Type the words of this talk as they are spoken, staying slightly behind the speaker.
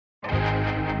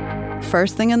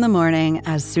First thing in the morning,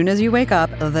 as soon as you wake up,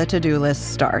 the to-do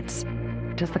list starts.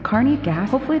 Does the car need gas?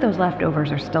 Hopefully those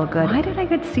leftovers are still good. Why did I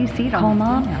get CC'd on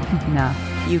Mom? No.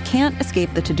 You can't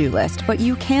escape the to-do list, but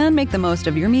you can make the most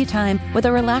of your me time with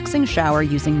a relaxing shower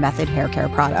using Method hair care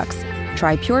products.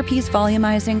 Try Pure Peace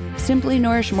Volumizing, Simply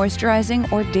Nourish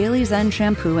Moisturizing, or Daily Zen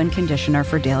Shampoo and Conditioner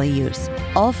for daily use.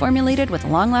 All formulated with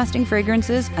long-lasting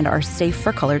fragrances and are safe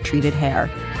for color-treated hair.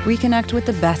 Reconnect with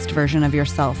the best version of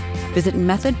yourself. Visit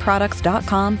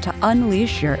methodproducts.com to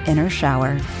unleash your inner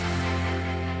shower.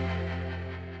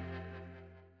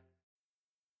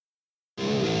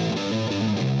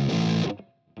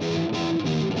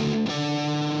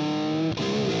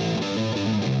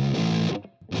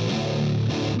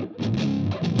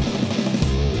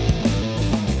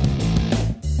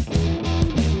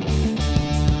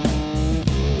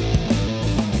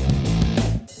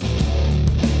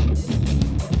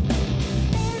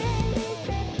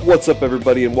 What's up,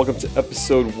 everybody, and welcome to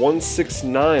episode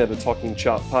 169 of the Talking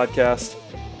Chop podcast.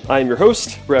 I am your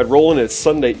host, Brad Rowland. It's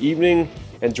Sunday evening,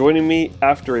 and joining me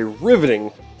after a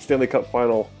riveting Stanley Cup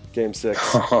final, Game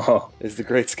 6, is the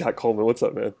great Scott Coleman. What's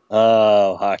up, man?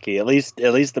 Oh, hockey. At least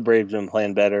the Braves have been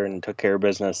playing better and took care of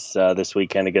business this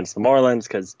weekend against the Marlins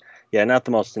because, yeah, not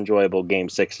the most enjoyable Game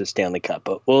 6 of Stanley Cup,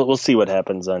 but we'll see what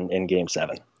happens in Game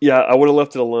 7. Yeah, I would have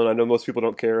left it alone. I know most people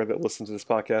don't care that listen to this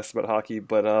podcast about hockey,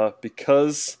 but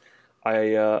because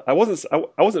I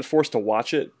wasn't forced to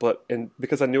watch it, and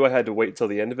because I knew I had to wait until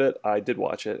the end of it, I did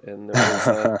watch it, and there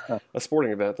was a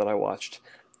sporting event that I watched.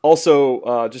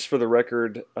 Also, just for the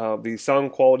record, the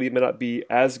sound quality may not be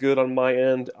as good on my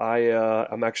end.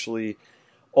 I'm actually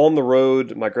on the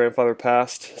road. My grandfather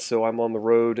passed, so I'm on the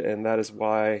road, and that is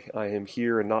why I am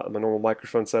here and not in my normal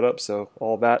microphone setup. So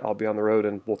all that, I'll be on the road,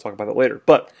 and we'll talk about it later.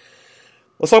 But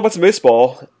let's talk about some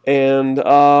baseball. And,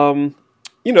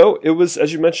 it was,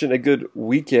 as you mentioned, a good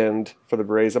weekend for the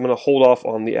Braves. I'm going to hold off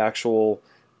on the actual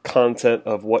content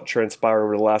of what transpired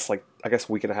over the last,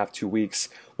 week and a half, 2 weeks.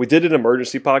 We did an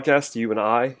emergency podcast, you and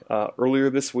I,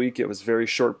 earlier this week. It was very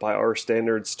short by our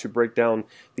standards to break down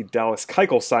the Dallas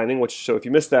Keuchel signing, so if you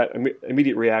missed that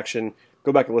immediate reaction,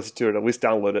 go back and listen to it, at least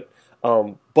download it.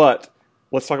 But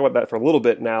let's talk about that for a little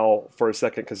bit now for a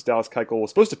second, because Dallas Keuchel was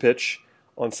supposed to pitch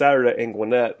on Saturday in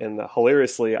Gwinnett, and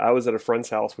hilariously, I was at a friend's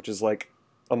house, which is like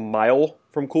a mile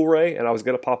from Coolray, and I was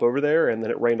going to pop over there, and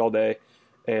then it rained all day,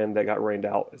 and they got rained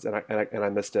out, and I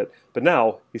missed it. But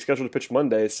now he's scheduled to pitch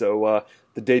Monday, so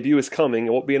the debut is coming.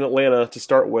 It won't be in Atlanta to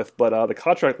start with, but the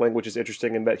contract language is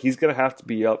interesting in that he's going to have to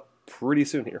be up pretty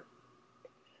soon here.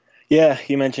 Yeah,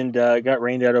 you mentioned got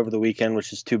rained out over the weekend,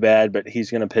 which is too bad, but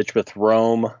he's going to pitch with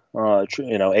Rome,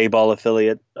 A-ball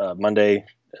affiliate, Monday,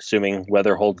 assuming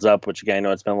weather holds up, which again, I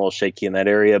know it's been a little shaky in that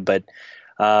area, but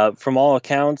from all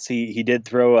accounts, he did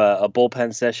throw a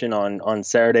bullpen session on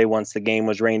Saturday once the game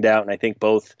was rained out, and I think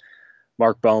both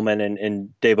Mark Bowman and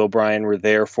Dave O'Brien were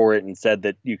there for it and said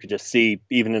that you could just see,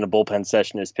 even in a bullpen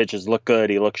session, his pitches look good,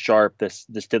 he looks sharp. This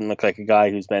didn't look like a guy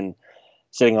who's been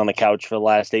sitting on the couch for the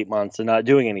last 8 months and not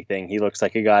doing anything. He looks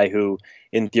like a guy who,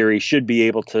 in theory, should be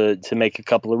able to make a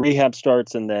couple of rehab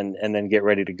starts and then get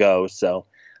ready to go. So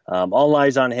all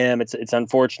eyes on him. It's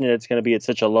unfortunate it's going to be at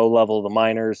such a low level of the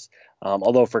minors.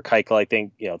 Although for Keuchel, I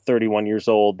think 31 years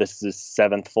old, this is his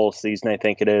 7th full season, I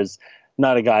think it is.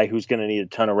 Not a guy who's going to need a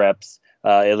ton of reps,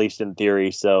 at least in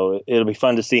theory. So it'll be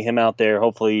fun to see him out there.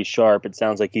 Hopefully he's sharp. It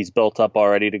sounds like he's built up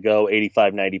already to go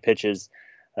 85, 90 pitches.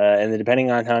 And then depending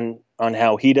on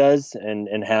how he does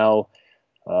and how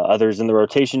others in the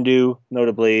rotation do,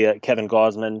 notably Kevin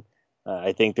Gausman,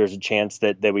 I think there's a chance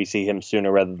that we see him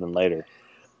sooner rather than later.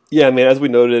 Yeah, I mean, as we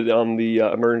noted on the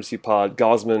emergency pod,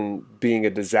 Gausman being a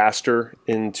disaster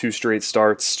in 2 straight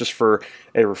starts. Just for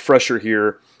a refresher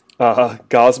here,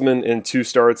 Gausman in 2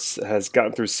 starts has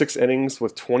gotten through 6 innings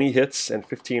with 20 hits and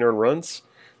 15 earned runs.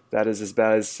 That is as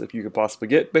bad as you could possibly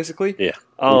get, basically. Yeah.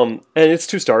 And it's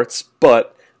 2 starts,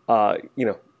 but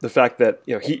the fact that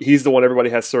he's the one everybody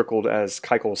has circled as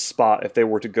Keuchel's spot. If they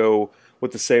were to go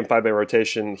with the same 5-man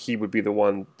rotation, he would be the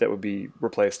one that would be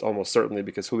replaced almost certainly,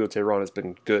 because Julio Teheran has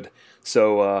been good.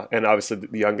 So, and obviously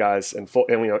the young guys, and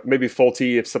maybe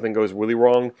Fulte if something goes really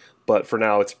wrong, but for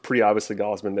now it's pretty obviously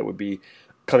Gausman that would be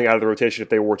coming out of the rotation if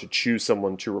they were to choose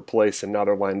someone to replace, and now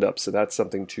they're lined up. So that's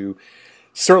something to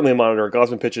certainly monitor.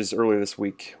 Gausman pitches earlier this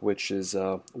week, which is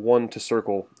one to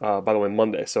circle, by the way,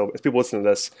 Monday. So if people listen to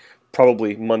this,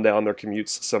 probably Monday on their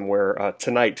commutes somewhere.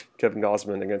 Tonight, Kevin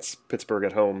Gausman against Pittsburgh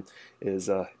at home is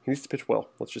he needs to pitch well.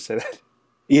 Let's just say that.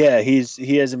 Yeah,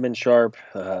 he hasn't been sharp.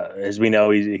 As we know,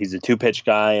 he's a 2-pitch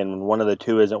guy, and when one of the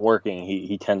two isn't working,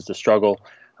 he tends to struggle.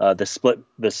 The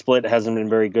split hasn't been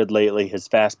very good lately. His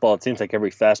fastball, it seems like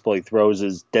every fastball he throws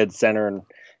is dead center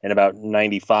and about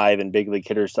 95, and big league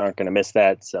hitters aren't going to miss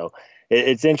that. So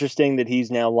it's interesting that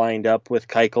he's now lined up with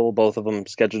Keuchel, both of them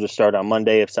scheduled to start on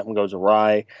Monday if something goes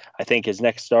awry. I think his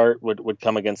next start would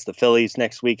come against the Phillies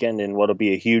next weekend in what'll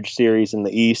be a huge series in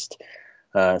the East.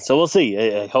 So we'll see.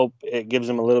 I hope it gives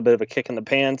him a little bit of a kick in the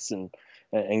pants and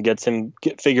gets him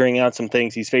figuring out some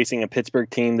things. He's facing a Pittsburgh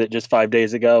team that just 5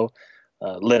 days ago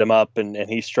lit him up, and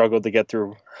he struggled to get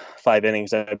through 5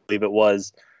 innings, I believe it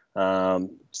was.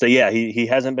 So yeah, he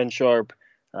hasn't been sharp.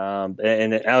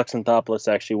 And Alex Anthopoulos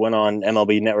actually went on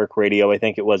MLB Network Radio, I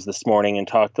think it was this morning, and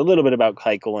talked a little bit about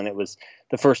Keuchel, and it was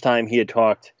the first time he had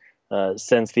talked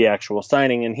since the actual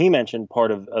signing. And he mentioned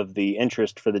part of the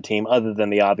interest for the team, other than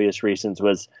the obvious reasons,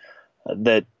 was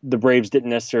that the Braves didn't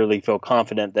necessarily feel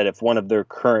confident that if one of their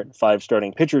current 5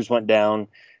 starting pitchers went down,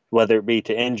 whether it be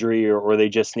to injury or they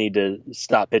just need to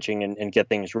stop pitching and get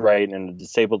things right in a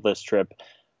disabled list trip,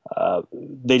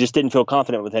 they just didn't feel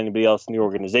confident with anybody else in the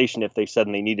organization if they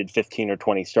suddenly needed 15 or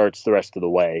 20 starts the rest of the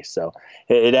way. So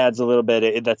it adds a little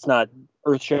bit. That's not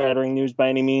earth-shattering news by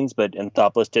any means, but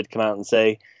Anthopoulos did come out and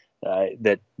say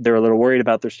that they're a little worried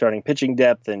about their starting pitching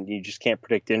depth, and you just can't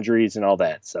predict injuries and all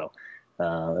that. So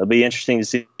it'll be interesting to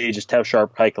see just how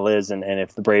sharp Keuchel is, and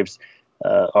if the Braves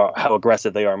are how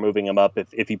aggressive they are moving him up.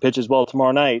 If he pitches well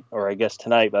tomorrow night, or I guess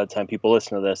tonight by the time people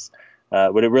listen to this,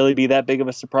 would it really be that big of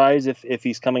a surprise if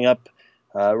he's coming up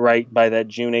right by that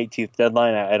June 18th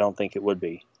deadline? I don't think it would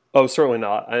be. Oh, certainly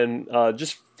not. And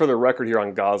just for the record here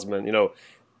on Gausman,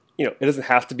 it doesn't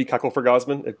have to be Keuchel for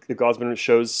Gausman. If Gausman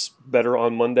shows better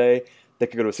on Monday, they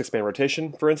could go to a 6-man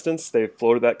rotation, for instance. They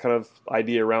floated that kind of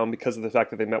idea around because of the fact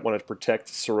that they might want to protect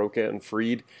Soroka and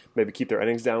Fried, maybe keep their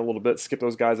innings down a little bit, skip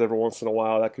those guys every once in a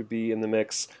while. That could be in the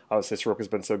mix. Obviously, Soroka's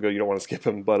been so good, you don't want to skip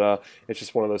him, but it's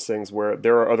just one of those things where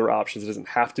there are other options. It doesn't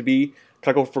have to be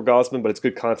Keuchel for Gausman, but it's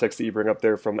good context that you bring up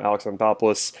there from Alex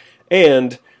Anthopoulos.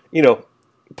 And,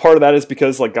 part of that is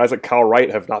because guys like Kyle Wright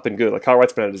have not been good. Kyle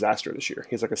Wright's been a disaster this year.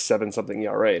 He's like a 7-something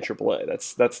ERA in AAA. And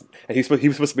he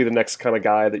was supposed to be the next kind of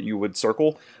guy that you would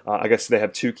circle. I guess they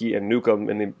have Tukey and Newcomb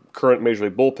in the current Major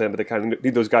League bullpen, but they kind of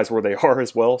need those guys where they are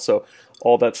as well. So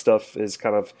all that stuff is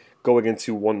kind of going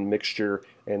into one mixture,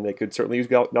 and they could certainly use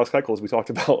Dallas Keuchel, as we talked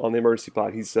about on the emergency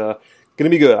pod. He's going to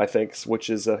be good, I think, which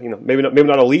is maybe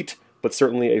not elite, but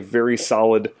certainly a very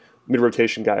solid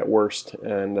mid-rotation guy at worst,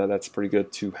 and that's pretty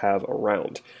good to have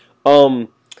around.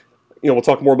 We'll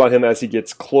talk more about him as he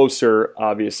gets closer,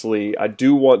 obviously. I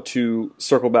do want to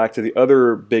circle back to the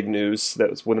other big news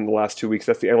that was within the last 2 weeks.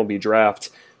 That's the MLB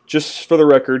draft. Just for the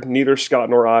record, neither Scott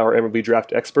nor I are MLB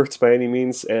draft experts by any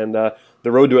means, and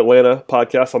the Road to Atlanta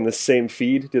podcast on this same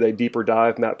feed did a deeper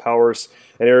dive. Matt Powers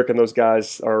and Eric and those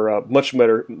guys are much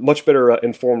better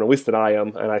informed, at least than I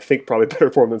am, and I think probably better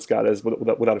informed than Scott is,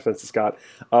 without offense to Scott.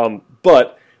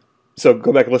 So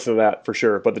go back and listen to that for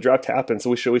sure. But the draft happened, so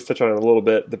we should at least touch on it a little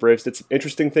bit. The Braves did some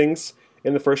interesting things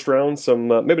in the first round, some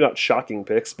maybe not shocking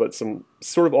picks, but some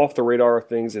sort of off-the-radar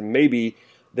things, and maybe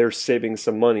they're saving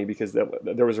some money because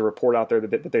there was a report out there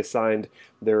that they signed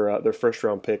their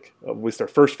first-round pick, at least their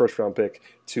first-round pick,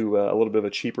 to a little bit of a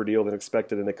cheaper deal than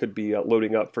expected, and they could be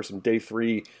loading up for some day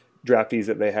 3 draftees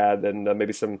that they had, and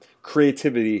maybe some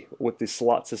creativity with the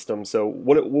slot system. So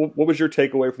what was your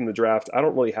takeaway from the draft? I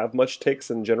don't really have much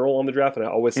takes in general on the draft, and I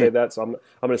always say that, so I'm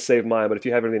going to save mine, but if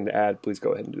you have anything to add, please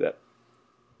go ahead and do that.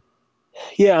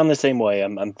 Yeah, I'm the same way.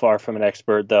 I'm far from an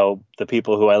expert, though. The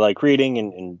people who I like reading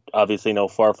and obviously know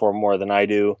far more than I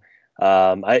do.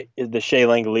 The Shea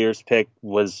Langoliers pick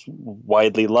was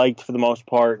widely liked for the most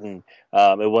part, and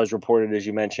it was reported, as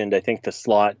you mentioned, I think the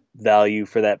slot value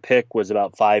for that pick was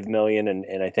about $5 million,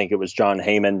 and I think it was John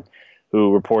Heyman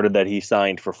who reported that he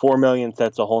signed for $4 million. So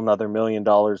that's a whole nother $1 million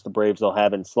the Braves will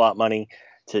have in slot money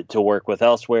to work with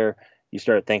elsewhere. You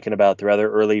start thinking about their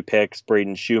other early picks.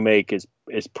 Braden Shoemake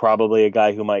is probably a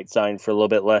guy who might sign for a little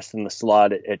bit less than the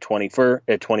slot at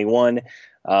 21.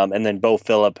 And then Bo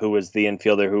Phillip, who was the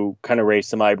infielder who kind of raised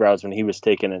some eyebrows when he was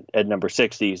taken at number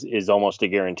 60, is almost a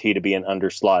guarantee to be an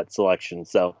under-slot selection.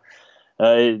 So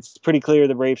it's pretty clear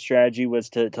the Braves' strategy was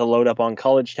to load up on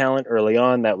college talent early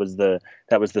on. That was the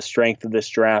strength of this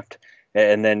draft,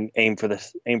 and then aim for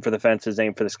the fences,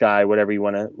 aim for the sky, whatever you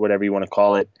want to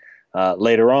call it.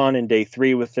 Later on in day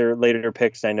 3 with their later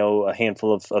picks, I know a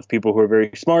handful of people who are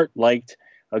very smart liked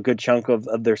a good chunk of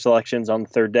their selections on the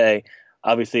third day.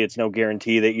 Obviously, it's no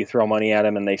guarantee that you throw money at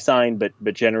them and they sign, but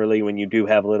generally when you do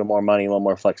have a little more money, a little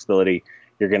more flexibility,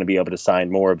 you're going to be able to sign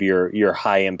more of your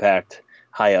high-impact,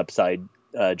 high-upside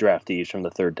draftees from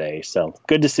the third day. So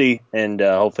good to see, and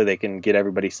hopefully they can get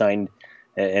everybody signed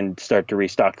and start to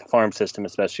restock the farm system,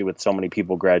 especially with so many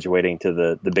people graduating to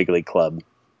the big league club.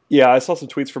 Yeah, I saw some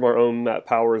tweets from our own Matt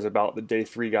Powers about the day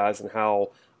 3 guys and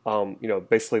how,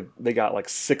 basically they got like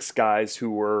 6 guys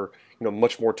who were,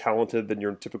 much more talented than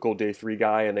your typical day 3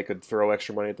 guy, and they could throw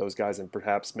extra money at those guys and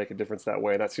perhaps make a difference that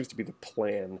way. And that seems to be the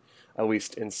plan, at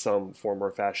least in some form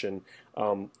or fashion.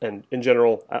 And in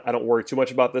general, I don't worry too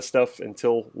much about this stuff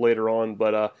until later on.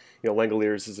 But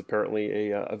Langoliers is apparently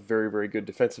a very, very good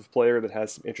defensive player that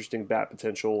has some interesting bat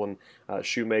potential and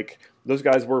shoemake. Those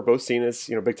guys were both seen as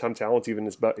big time talents even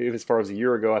as far as a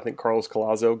year ago. I think Carlos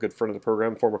Collazo, good friend of the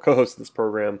program, former co-host of this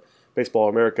program, Baseball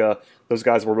America, those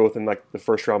guys were both in like the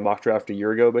first round mock draft a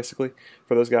year ago, basically,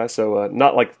 for those guys. So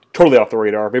not like totally off the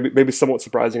radar, maybe somewhat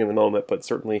surprising in the moment, but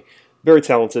certainly very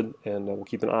talented, and we'll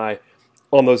keep an eye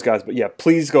on those guys. But yeah,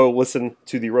 please go listen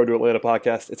to the Road to Atlanta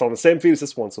podcast. It's on the same feed as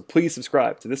this one, so please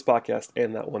subscribe to this podcast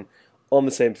and that one on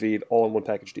the same feed, all in one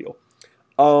package deal.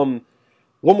 One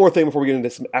more thing before we get into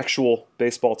some actual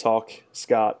baseball talk,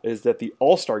 Scott, is that the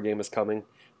All-Star game is coming.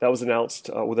 That was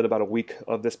announced within about a week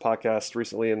of this podcast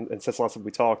recently, and since last time we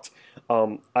talked.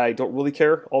 I don't really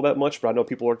care all that much, but I know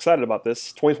people are excited about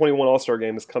this. 2021 All-Star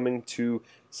Game is coming to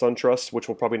SunTrust, which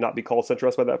will probably not be called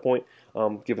SunTrust by that point,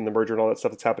 given the merger and all that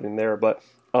stuff that's happening there. But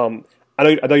I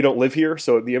know you don't live here,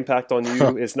 so the impact on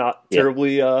you is not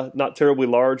terribly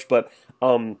large. But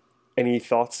any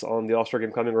thoughts on the All-Star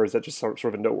Game coming, or is that just sort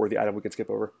of a noteworthy item we can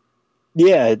skip over?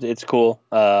 Yeah, it's cool.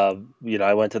 I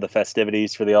went to the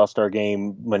festivities for the All-Star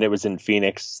Game when it was in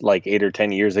Phoenix like 8 or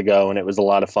 10 years ago, and it was a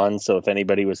lot of fun. So if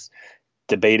anybody was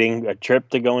debating a trip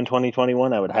to go in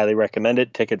 2021, I would highly recommend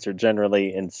it. Tickets are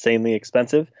generally insanely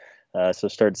expensive, so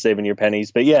start saving your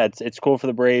pennies. But yeah, it's cool for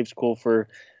the Braves, cool for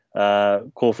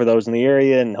those in the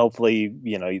area, and hopefully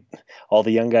all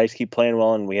the young guys keep playing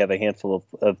well, and we have a handful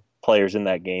of players in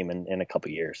that game in a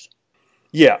couple years.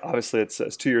 Yeah, obviously it's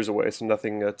 2 years away, so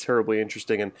nothing terribly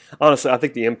interesting. And honestly, I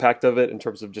think the impact of it in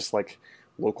terms of just like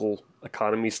local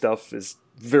economy stuff is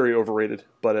very overrated.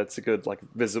 But it's a good like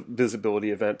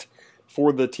visibility event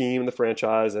for the team and the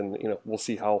franchise, and we'll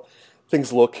see how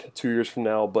things look 2 years from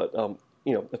now. But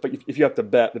if you have to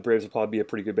bet, the Braves will probably be a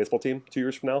pretty good baseball team 2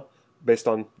 years from now, based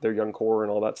on their young core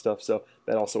and all that stuff. So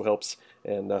that also helps.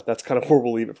 And that's kind of where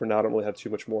we'll leave it for now. I don't really have too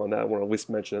much more on that. I want to at least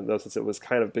mention it, though, since it was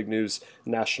kind of big news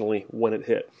nationally when it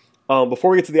hit.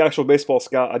 Before we get to the actual baseball,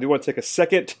 Scott, I do want to take a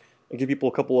second and give people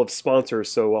a couple of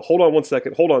sponsors. So hold on one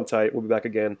second. Hold on tight. We'll be back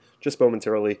again just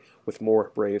momentarily with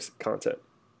more Braves content.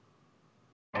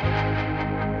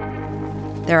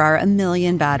 There are a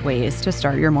million bad ways to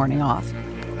start your morning off.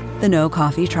 The no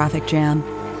coffee traffic jam,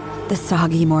 the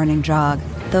soggy morning jog,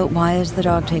 the why is the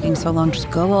dog taking so long, just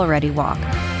go already walk.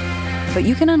 But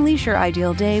you can unleash your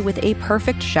ideal day with a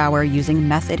perfect shower using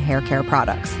Method hair care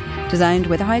products. Designed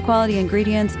with high-quality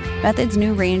ingredients, Method's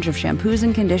new range of shampoos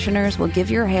and conditioners will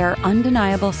give your hair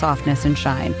undeniable softness and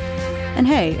shine. And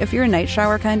hey, if you're a night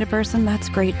shower kind of person, that's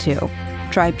great too.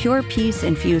 Try Pure Peace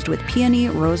infused with peony,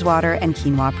 rosewater, and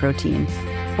quinoa protein.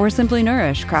 Or Simply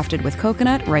Nourish, crafted with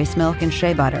coconut, rice milk, and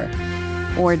shea butter.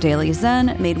 Or Daily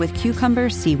Zen, made with cucumber,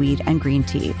 seaweed, and green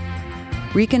tea.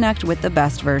 Reconnect with the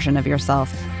best version of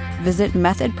yourself. Visit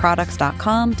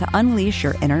methodproducts.com to unleash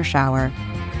your inner shower.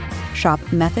 Shop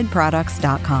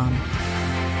methodproducts.com.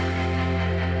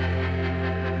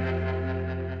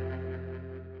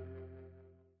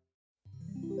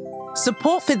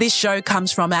 Support for this show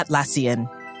comes from Atlassian.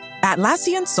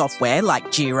 Atlassian software like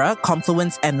Jira,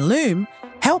 Confluence, and Loom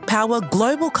help power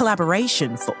global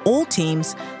collaboration for all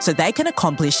teams so they can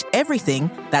accomplish everything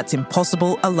that's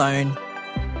impossible alone.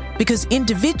 Because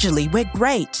individually we're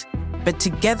great, but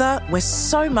together we're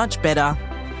so much better.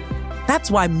 That's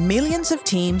why millions of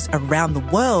teams around the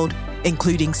world,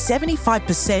 including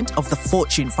 75% of the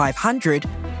Fortune 500,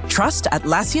 trust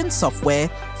Atlassian software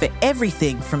for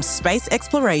everything from space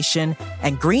exploration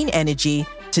and green energy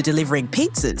to delivering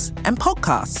pizzas and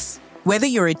podcasts. Whether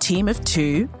you're a team of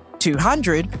 2,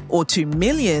 200, or 2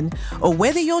 million, or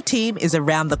whether your team is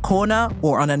around the corner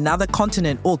or on another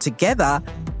continent altogether,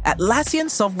 Atlassian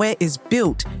software is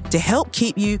built to help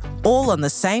keep you all on the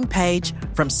same page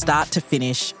from start to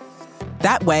finish.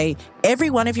 That way, every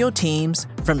one of your teams,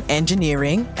 from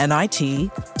engineering and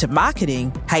IT to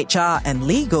marketing, HR, and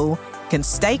legal, can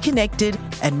stay connected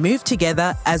and move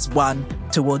together as one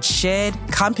towards shared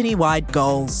company-wide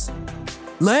goals.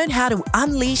 Learn how to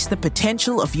unleash the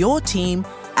potential of your team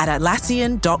at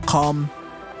Atlassian.com.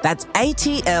 That's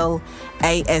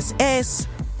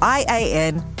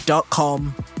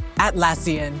ATLASSIAN.com.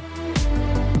 Atlassian.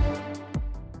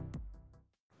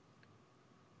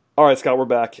 All right, Scott, we're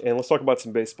back, and let's talk about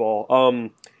some baseball.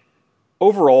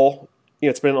 Overall,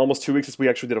 It's been almost 2 weeks since we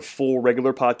actually did a full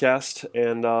regular podcast,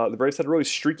 and the Braves had a really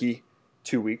streaky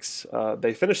 2 weeks.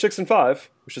 They finished 6-5,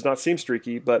 which does not seem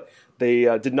streaky, but they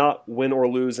did not win or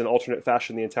lose in alternate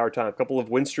fashion the entire time. A couple of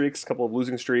win streaks, a couple of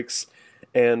losing streaks,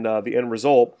 and the end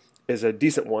result is a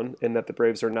decent one in that the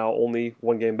Braves are now only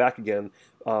one game back again.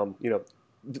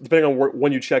 Depending on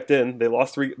when you checked in, they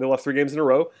lost three games in a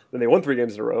row, then they won 3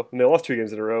 games in a row, and they lost 2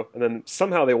 games in a row, and then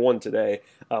somehow they won today.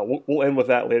 We'll end with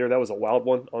that later. That was a wild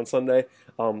one on Sunday.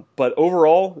 But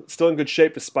overall, still in good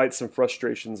shape despite some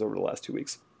frustrations over the last 2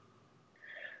 weeks.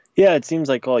 Yeah, it seems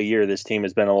like all year this team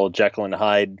has been a little Jekyll and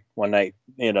Hyde. One night,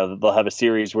 they'll have a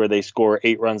series where they score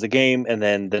 8 runs a game, and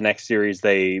then the next series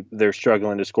they're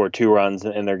struggling to score 2 runs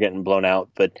and they're getting blown out.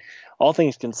 But all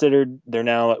things considered, they're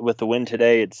now with the win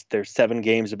today. They're 7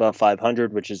 games above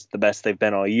 500, which is the best they've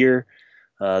been all year.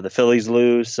 The Phillies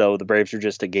lose, so the Braves are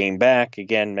just a game back.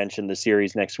 Again, mentioned the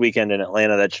series next weekend in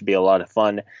Atlanta. That should be a lot of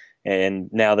fun.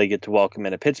 And now they get to welcome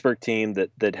in a Pittsburgh team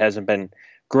that hasn't been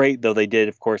great, though they did,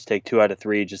 of course, take 2 out of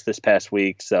 3 just this past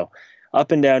week. So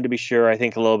up and down, to be sure. I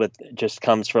think a little bit just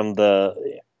comes from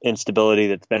the instability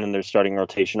that's been in their starting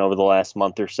rotation over the last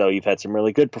month or so. You've had some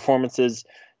really good performances,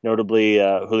 notably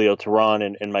Julio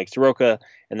Teheran and Mike Soroka,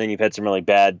 and then you've had some really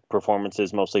bad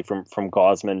performances, mostly from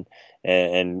Gausman,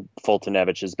 and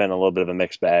Fultonevich has been a little bit of a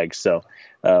mixed bag. So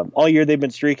all year they've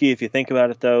been streaky. If you think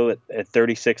about it, though, at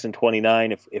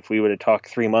 36-29, if we would have talked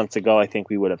 3 months ago, I think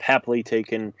we would have happily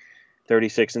taken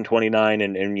 36-29,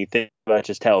 and you think about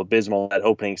just how abysmal that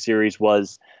opening series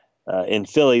was in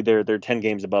Philly. They're 10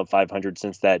 games above 500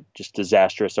 since that just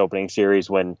disastrous opening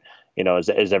series when,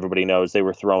 as everybody knows, they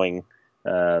were throwing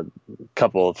a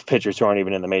couple of pitchers who aren't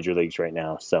even in the major leagues right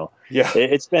now. So yeah,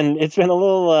 it's been a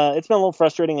little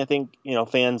frustrating. I think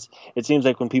fans. It seems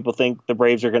like when people think the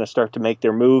Braves are going to start to make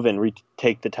their move and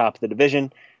retake the top of the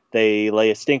division, they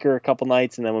lay a stinker a couple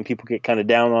nights, and then when people get kind of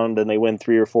down on them, then they win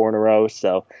 3 or 4 in a row.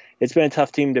 So it's been a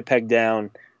tough team to peg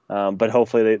down, but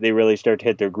hopefully they really start to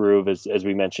hit their groove, as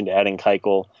we mentioned, adding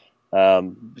Keuchel.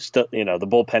 The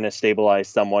bullpen has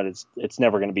stabilized somewhat. It's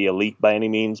never going to be elite by any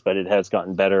means, but it has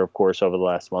gotten better, of course, over the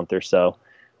last month or so.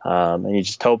 And you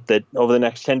just hope that over the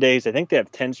next 10 days, I think they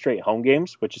have 10 straight home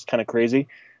games, which is kind of crazy,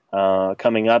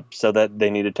 coming up, so that they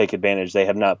need to take advantage. They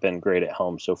have not been great at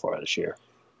home so far this year.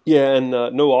 Yeah, and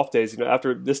no off days.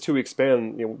 After this 2-week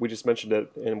span, we just mentioned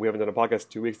it, and we haven't done a podcast in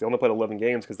 2 weeks. They only played 11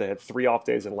 games because they had 3 off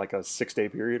days in like a 6-day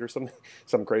period or something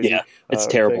crazy. Yeah, it's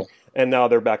terrible. Thing. And now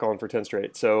they're back on for 10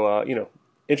 straight. So,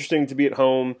 interesting to be at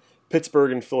home.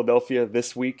 Pittsburgh and Philadelphia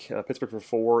this week. Pittsburgh for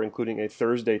 4, incling a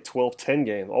Thursday 12-10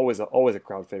 game. Always a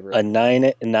crowd favorite. A 9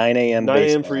 a.m. 9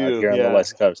 a.m. for you here on the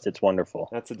West Coast. It's wonderful.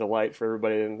 That's a delight for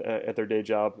everybody at their day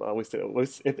job. At least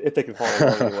if they can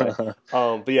follow along anyway.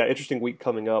 But yeah, interesting week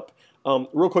coming up.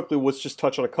 Real quickly, let's just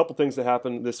touch on a couple things that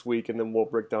happened this week, and then we'll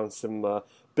break down some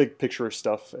big picture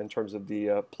stuff in terms of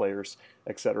the players,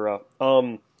 etc.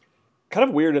 Kind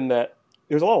of weird in that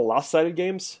there's a lot of lopsided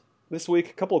games this week.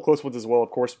 A couple of close ones as well, of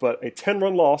course, but a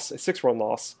 10-run loss, a 6-run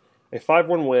loss, a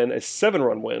 5-run win, a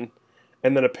 7-run win,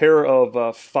 and then a pair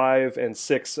of 5 and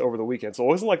 6 over the weekend. So it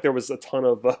wasn't like there was a ton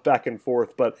of back and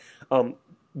forth, but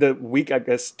the week, I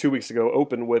guess, 2 weeks ago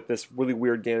opened with this really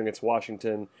weird game against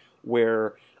Washington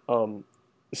where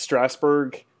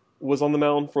Strasburg was on the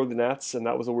mound for the Nats, and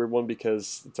that was a weird one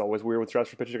because it's always weird with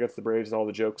Strasburg pitching against the Braves and all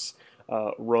the jokes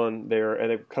run there,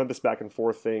 and it kind of this back and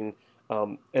forth thing,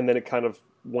 and then it kind of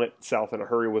went south in a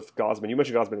hurry with Gausman. You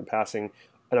mentioned Gausman in passing.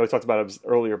 I know we talked about it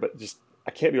earlier, but just I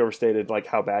can't be overstated like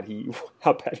how bad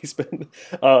he's been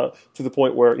to the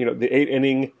point where the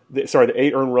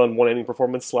 8 earned run 1 inning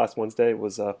performance last Wednesday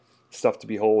was stuff to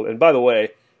behold. And by the way,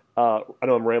 I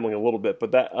know I'm rambling a little bit,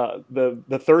 but that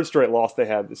the third straight loss they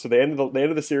had. So they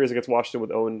ended the series against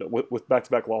Washington with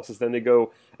back-to-back losses. Then they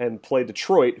go and play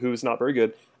Detroit, who's not very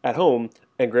good, at home.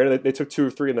 And granted, they took 2 or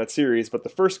 3 in that series, but the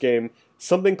first game,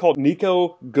 something called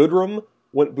Nico Goodrum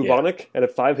went bubonic and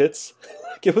had 5 hits.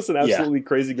 It was an absolutely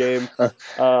crazy game.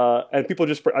 And people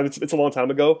just, it's a long time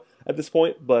ago at this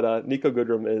point, but Nico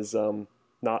Goodrum is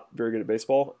not very good at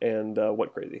baseball and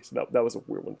went crazy. So that was a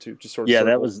weird one too. Just sort of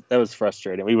that was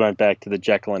frustrating. We went back to the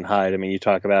Jekyll and Hyde. I mean, you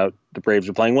talk about the Braves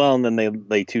were playing well, and then they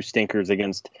lay 2 stinkers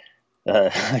against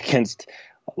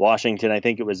Washington. I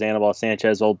think it was Anibal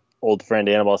Sanchez, old friend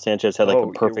Anibal Sanchez had a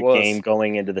perfect game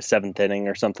going into the 7th inning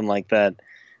or something like that.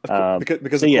 Of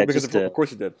course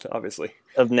he did, obviously.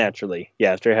 Naturally,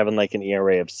 after having an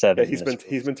ERA of 7. Yeah,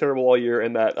 he's been terrible all year,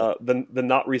 and that the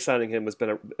not re-signing him has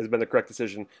been the correct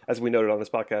decision, as we noted on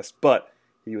this podcast. But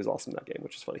he was awesome in that game,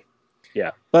 which is funny.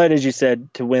 Yeah, but as you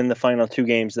said, to win the final 2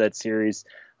 games of that series,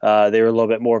 they were a little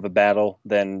bit more of a battle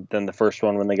than the first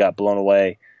one when they got blown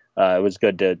away. it was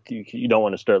good to. You don't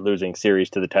want to start losing series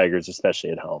to the Tigers,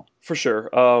 especially at home. For sure.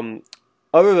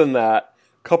 Other than that,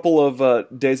 couple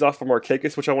of days off from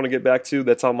Markakis, which I want to get back to.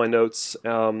 That's on my notes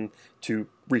to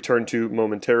return to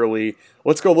momentarily.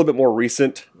 Let's go a little bit more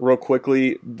recent real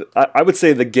quickly. I would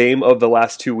say the game of the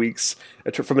last 2 weeks,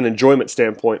 from an enjoyment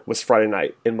standpoint, was Friday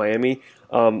night in Miami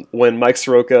when Mike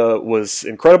Soroka was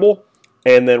incredible.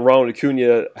 And then Ronald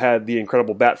Acuna had the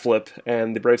incredible bat flip,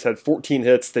 and the Braves had 14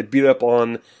 hits. They beat up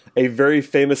on a very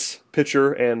famous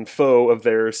pitcher and foe of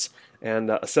theirs,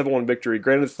 and a 7-1 victory.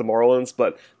 Granted, it's the Marlins,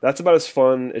 but that's about as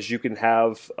fun as you can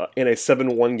have in a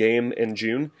 7-1 game in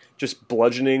June, just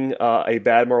bludgeoning a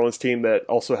bad Marlins team that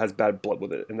also has bad blood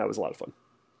with it, and that was a lot of fun.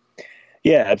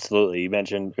 Yeah, absolutely. You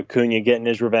mentioned Acuna getting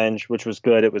his revenge, which was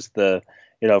good. It was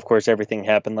of course, everything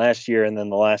happened last year, and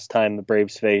then the last time the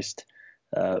Braves faced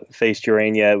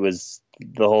Urania, it was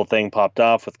the whole thing popped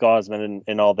off with Gausman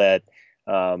and all that.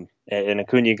 And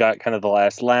Acuna got kind of the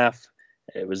last laugh.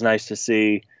 It was nice to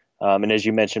see. And as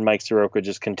you mentioned, Mike Soroka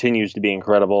just continues to be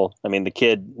incredible. I mean, the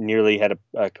kid nearly had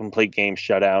a complete game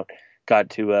shutout. Got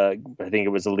to, I think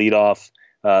it was a leadoff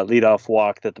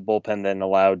walk that the bullpen then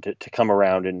allowed to come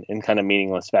around in kind of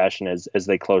meaningless fashion as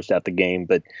they closed out the game.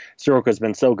 But Soroka's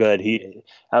been so good. He,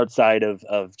 outside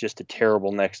of just a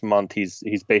terrible next month, he's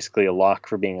basically a lock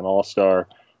for being an all-star,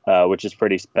 which is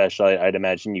pretty special. I'd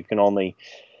imagine you can only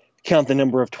count the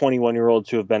number of 21-year-olds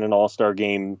who have been an all-star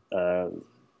game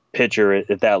pitcher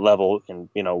at that level in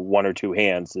 1 or 2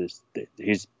 hands.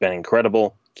 He's been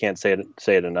incredible. Can't say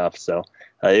it enough. So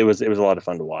it was a lot of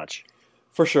fun to watch.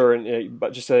 For sure, and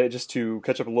but just to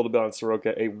catch up a little bit on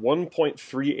Soroka, a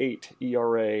 1.38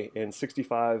 ERA in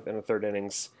 65 and a third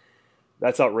innings.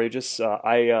 That's outrageous.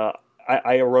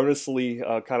 I erroneously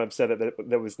kind of said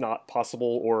that was not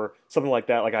possible or something like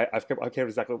that. Like I can't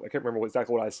remember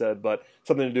exactly what I said, but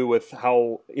something to do with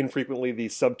how infrequently the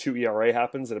sub-2 ERA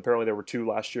happens, and apparently there were 2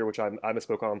 last year, which I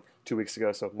misspoke on 2 weeks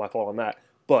ago, so my fault on that.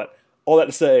 But all that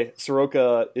to say,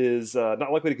 Soroka is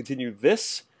not likely to continue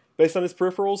this based on his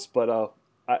peripherals, but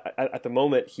at the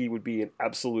moment he would be an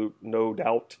absolute no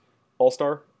doubt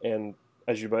all-star, and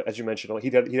as you mentioned,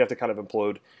 he'd have to kind of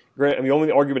implode. Grant, the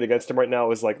only argument against him right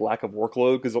now is like lack of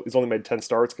workload because he's only made 10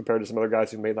 starts compared to some other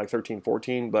guys who've made like 13,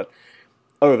 14. But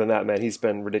other than that, man, he's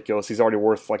been ridiculous. He's already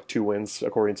worth like 2 wins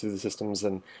according to the systems,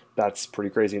 and that's pretty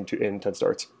crazy in 10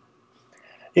 starts.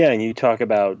 Yeah, and you talk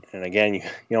about, and again,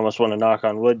 you almost want to knock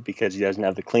on wood because he doesn't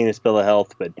have the cleanest bill of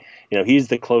health, but he's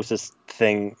the closest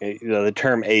thing. The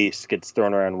term ace gets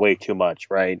thrown around way too much,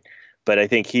 right? But I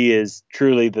think he is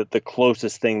truly the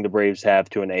closest thing the Braves have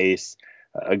to an ace,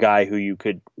 a guy who you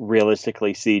could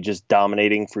realistically see just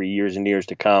dominating for years and years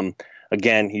to come.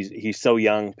 Again, he's so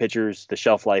young. Pitchers, the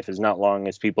shelf life is not long,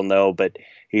 as people know, but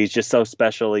he's just so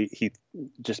special. He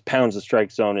just pounds the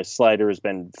strike zone. His slider has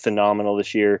been phenomenal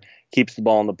this year. Keeps the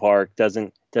ball in the park.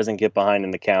 Doesn't get behind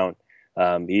in the count.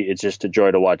 It's just a joy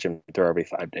to watch him throw every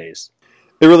 5 days.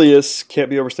 It really is. Can't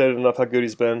be overstated enough how good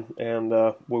he's been, and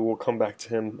we will come back to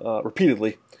him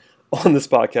repeatedly on this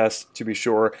podcast, to be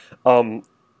sure. One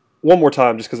more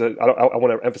time, just because I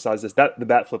want to emphasize this, that the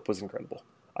bat flip was incredible.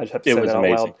 I just have to say that out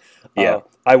amazing. loud. Yeah,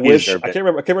 I can't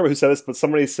remember who said this, but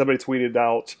somebody tweeted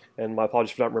out, and my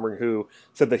apologies for not remembering who,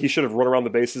 said that he should have run around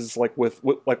the bases like with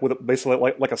basically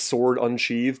like a sword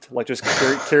unsheathed, like just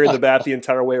carried the bat the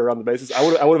entire way around the bases. I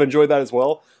would have enjoyed that as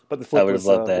well, but the flip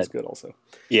was good also.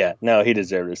 Yeah, no, he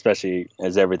deserved it, especially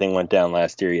as everything went down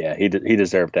last year. Yeah, he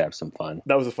deserved to have some fun.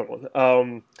 That was a fun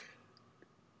one.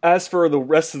 As for the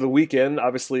rest of the weekend,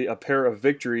 obviously a pair of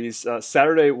victories.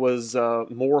 Saturday was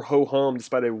more ho-hum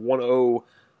despite a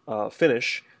 1-0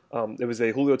 finish. It was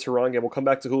a Julio Teheran game. We'll come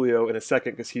back to Julio in a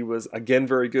second because he was, again,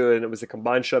 very good. And it was a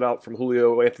combined shutout from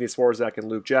Julio, Anthony Swarzak, and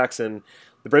Luke Jackson.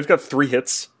 The Braves got 3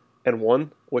 hits and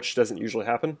won, which doesn't usually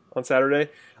happen on Saturday.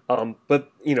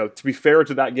 But, to be fair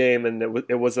to that game, and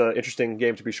it was an interesting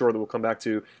game to be sure that we'll come back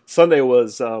to, Sunday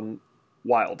was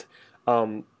wild.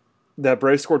 The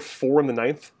Braves scored 4 in the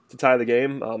 9th to tie the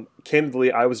game.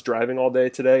 Candidly, I was driving all day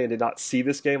today and did not see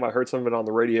this game. I heard some of it on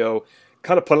the radio,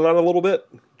 kind of put it on a little bit,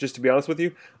 just to be honest with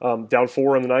you. Down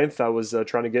 4 in the 9th, I was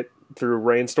trying to get through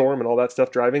rainstorm and all that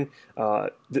stuff driving.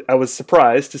 I was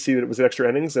surprised to see that it was extra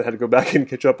innings. I had to go back and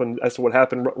catch up as to what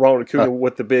happened. Ronald Acuna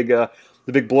with the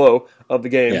big blow of the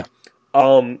game.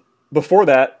 Yeah. Before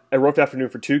that, a rough afternoon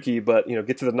for Tukey, but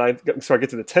get to the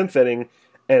 10th inning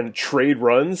and trade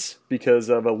runs because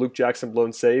of a Luke Jackson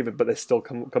blown save, but they still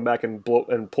come back and pull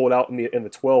it out in the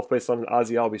 12th based on an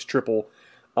Ozzie Albies triple.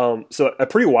 So a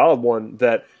pretty wild one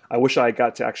that I wish I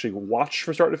got to actually watch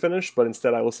from start to finish, but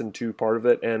instead I listened to part of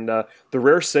it. And the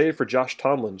rare save for Josh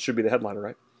Tomlin should be the headliner,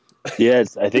 right? Yeah,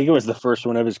 I think it was the first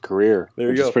one of his career, There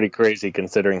you which go. is pretty crazy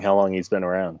considering how long he's been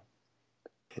around.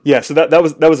 Yeah, so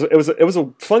it was a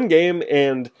fun game,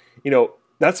 and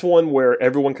that's one where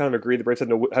everyone kind of agreed the Braves had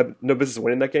no business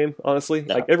winning that game. Honestly,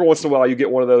 No. like every once in a while you get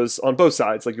one of those on both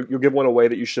sides. Like you'll give one away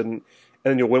that you shouldn't,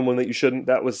 and then you'll win one that you shouldn't.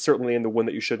 That was certainly in the win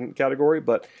that you shouldn't category.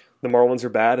 But the Marlins are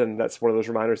bad, and that's one of those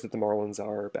reminders that the Marlins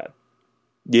are bad.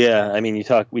 Yeah, I mean,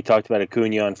 we talked about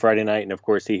Acuna on Friday night, and of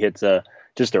course he hits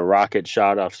just a rocket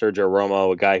shot off Sergio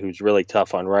Romo, a guy who's really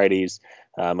tough on righties.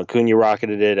 Acuna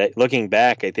rocketed it. Looking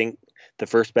back, I think the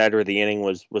first batter of the inning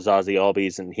was Ozzie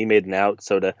Albies, and he made an out.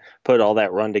 So to put all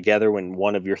that run together when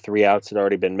one of your 3 outs had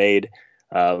already been made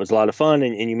was a lot of fun.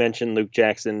 And you mentioned Luke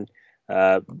Jackson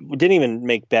didn't even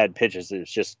make bad pitches. It was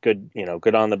just good,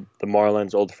 good on the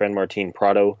Marlins. Old friend Martin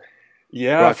Prado.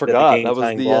 Yeah, I forgot that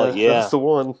was that's the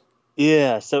one.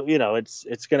 Yeah, so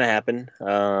it's going to happen.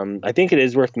 I think it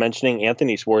is worth mentioning.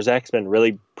 Anthony Swarzak's been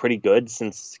really pretty good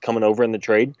since coming over in the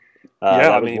trade.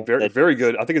 I mean, very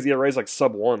good. I think his ERA is like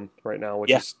sub-1 right now,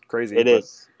 which is crazy. It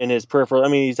is in his peripheral. I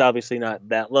mean, he's obviously not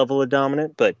that level of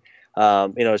dominant, but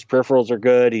his peripherals are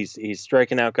good. He's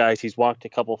striking out guys. He's walked a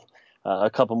couple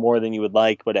more than you would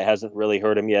like, but it hasn't really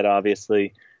hurt him yet,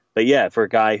 obviously. But yeah, for a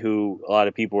guy who a lot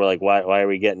of people were like, why are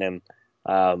we getting him?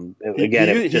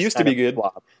 Again, he used to be good,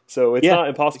 so it's not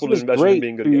impossible to invest in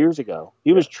being good. 2 years ago,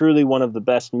 he was truly one of the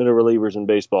best middle relievers in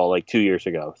baseball, like 2 years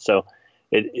ago. So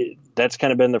that's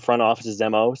kind of been the front office's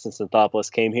MO since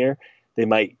Anthopoulos came here. They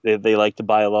like to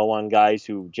buy low on guys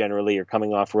who generally are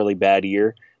coming off a really bad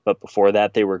year, but before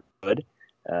that they were good,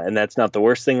 and that's not the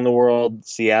worst thing in the world.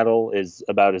 Seattle is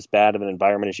about as bad of an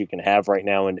environment as you can have right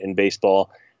now in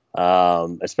baseball,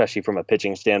 especially from a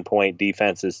pitching standpoint.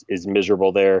 Defense is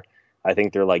miserable there. I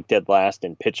think they're like dead last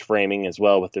in pitch framing as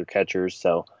well with their catchers.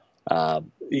 So,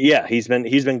 he's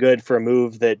been good for a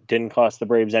move that didn't cost the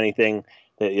Braves anything.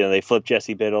 They flipped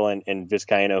Jesse Biddle and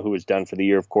Vizcaino, who was done for the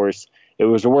year. Of course, it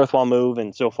was a worthwhile move,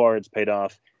 and so far it's paid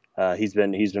off. He's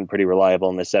been pretty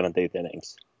reliable in the 7th, 8th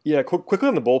innings. Yeah, quickly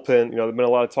on the bullpen, there's been a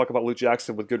lot of talk about Luke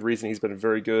Jackson with good reason. He's been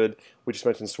very good. We just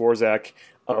mentioned Swarzak.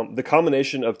 The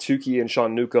combination of Tukey and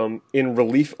Sean Newcomb in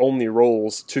relief-only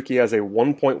roles, Tukey has a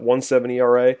 1.17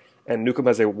 ERA, and Newcomb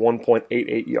has a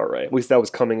 1.88 ERA. At least that was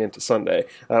coming into Sunday,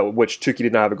 which Tukey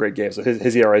did not have a great game. So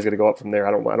his ERA is going to go up from there.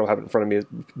 I don't have it in front of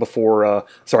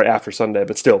me after Sunday,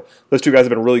 but still, those two guys have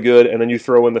been really good. And then you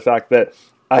throw in the fact that,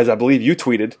 as I believe you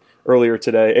tweeted earlier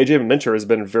today, AJ Minter has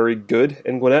been very good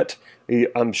in Gwinnett.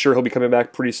 I'm sure he'll be coming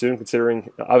back pretty soon,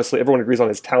 considering obviously everyone agrees on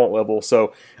his talent level.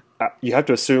 So you have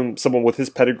to assume someone with his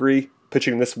pedigree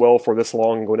pitching this well for this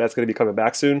long in Gwinnett's going to be coming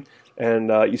back soon. And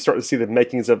you start to see the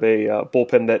makings of a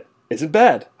bullpen that isn't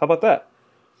bad. How about that?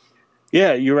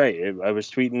 Yeah, you're right. I was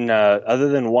tweeting, other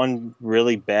than one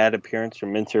really bad appearance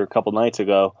from Minter a couple nights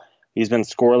ago, he's been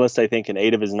scoreless, I think, in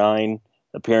 8 of his 9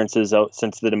 appearances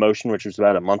since the demotion, which was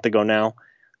about a month ago now.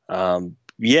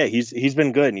 He's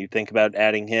been good. And you think about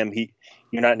adding him.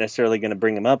 You're not necessarily going to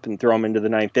bring him up and throw him into the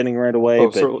 9th inning right away.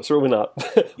 Oh, certainly not.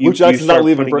 Luke Jackson's not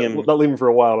leaving for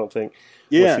a while, I don't think.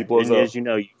 Yeah, and as you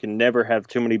know, you can never have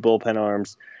too many bullpen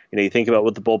arms. You think about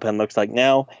what the bullpen looks like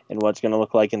now and what's going to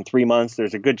look like in 3 months.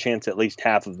 There's a good chance at least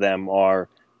half of them are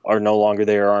no longer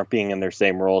there, aren't being in their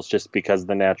same roles, just because of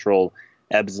the natural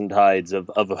ebbs and tides of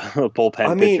a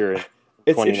bullpen pitcher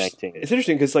in 2019. It's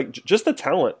interesting because just the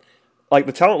talent. Like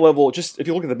the talent level, just if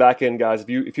you look at the back end guys, if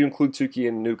you include Tukey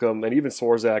and Newcomb and even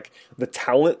Swarzak, the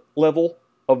talent level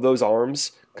of those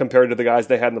arms compared to the guys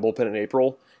they had in the bullpen in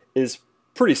April is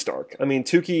pretty stark. I mean,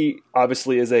 Tukey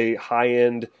obviously is a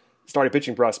high-end starting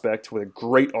pitching prospect with a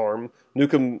great arm.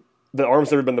 Newcomb, the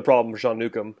arm's never been the problem for Sean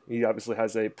Newcomb. He obviously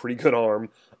has a pretty good arm.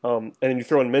 And then you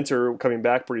throw in Minter coming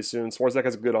back pretty soon. Swarzak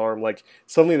has a good arm.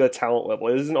 Suddenly the talent level,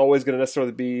 it isn't always going to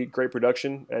necessarily be great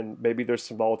production, and maybe there's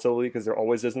some volatility because there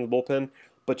always is in the bullpen,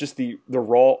 but just the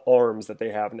raw arms that they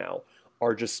have now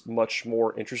are just much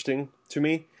more interesting to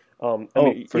me.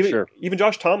 Sure. Even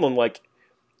Josh Tomlin,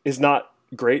 is not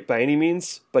great by any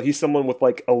means, but he's someone with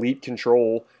elite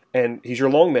control, and he's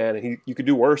your long man, and you could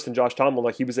do worse than Josh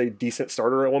Tomlin. He was a decent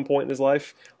starter at one point in his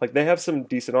life. They have some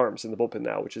decent arms in the bullpen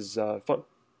now, which is fun.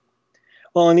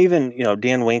 Well, and even,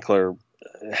 Dan Winkler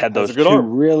had those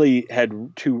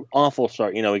two awful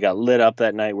starts. He got lit up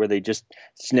that night where they just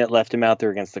left him out there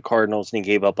against the Cardinals, and he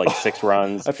gave up 6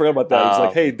 runs. I forgot about that. He was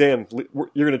like, hey, Dan,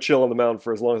 you're going to chill on the mound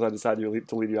for as long as I decide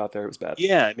to leave you out there. It was bad.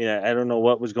 Yeah, I mean, I don't know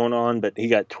what was going on, but he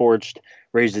got torched,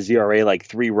 raised his ERA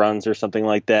 3 runs or something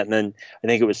like that. And then I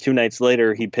think it was 2 nights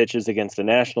later, he pitches against the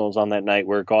Nationals on that night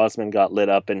where Gausman got lit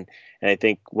up, and I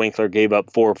think Winkler gave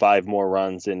up 4 or 5 more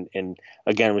runs and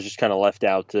again was just kind of left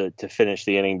out to finish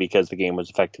the inning because the game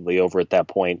was effectively over at that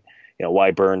point.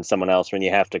 why burn someone else when you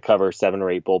have to cover 7 or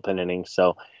 8 bullpen innings?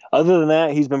 So other than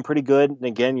that, he's been pretty good. And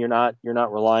again, you're not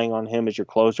relying on him as your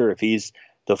closer. If he's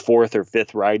the 4th or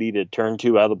 5th righty to turn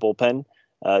to out of the bullpen,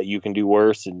 you can do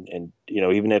worse. And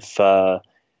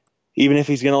even if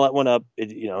he's going to let one up,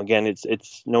 again,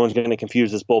 it's no one's going to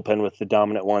confuse this bullpen with the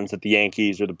dominant ones that the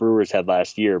Yankees or the Brewers had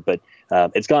last year. But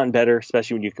it's gotten better,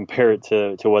 especially when you compare it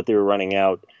to what they were running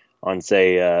out on,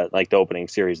 say, like the opening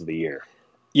series of the year.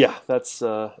 Yeah, that's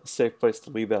a safe place to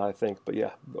leave that, I think. But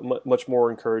yeah, much more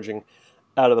encouraging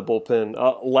out of the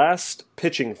bullpen. Last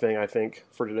pitching thing, I think,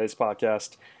 for today's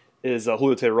podcast is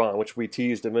Julio Teheran, which we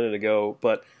teased a minute ago.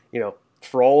 But,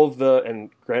 for all of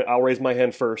and I'll raise my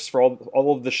hand first, for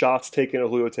all of the shots taken at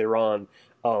Julio Teheran,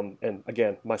 and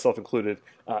again, myself included,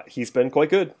 he's been quite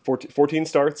good. 14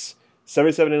 starts,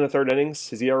 77 in the third innings.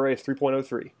 His ERA is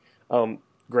 3.03.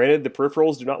 Granted, the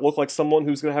peripherals do not look like someone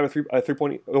who's going to have a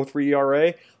 3.03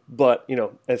 ERA, but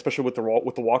especially with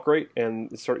the walk rate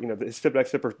and his FIP and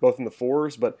xFIP are both in the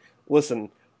 4s. But listen,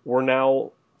 we're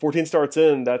now 14 starts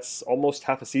in. That's almost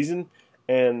half a season,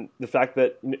 and the fact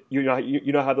that you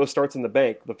know how those starts in the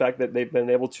bank, the fact that they've been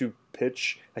able to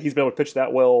pitch, he's been able to pitch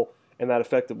that well and that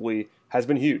effectively has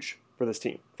been huge for this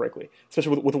team, frankly,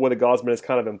 especially with the way the Gosman has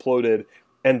kind of imploded.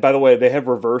 And by the way, they have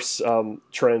reverse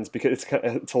trends because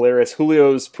it's hilarious.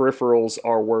 Julio's peripherals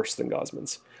are worse than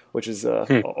Gosman's, which is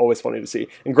always funny to see.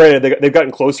 And granted, they've gotten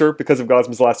closer because of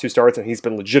Gosman's last 2 starts, and he's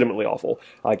been legitimately awful.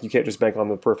 Like, you can't just bank on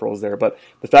the peripherals there. But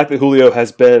the fact that Julio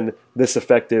has been this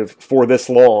effective for this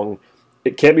long,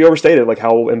 it can't be overstated, like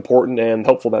how important and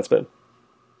helpful that's been.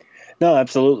 No,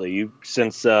 absolutely.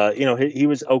 Since he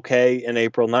was okay in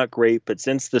April, not great, but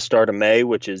since the start of May,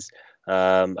 which is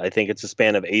I think it's a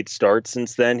span of 8 starts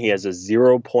since then, he has a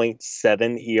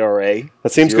 0.7 ERA.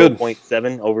 That seems good.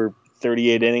 0.7 over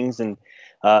 38 innings. And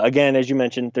again, as you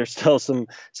mentioned, there's still some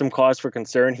cause for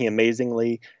concern. He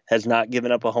amazingly has not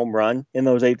given up a home run in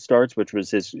those 8 starts, which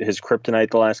was his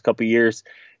kryptonite the last couple of years.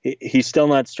 He's still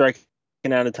not striking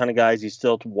out a ton of guys. He's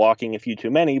still walking a few too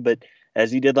many, but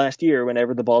as he did last year,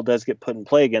 whenever the ball does get put in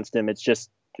play against him, it's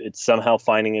somehow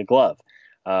finding a glove.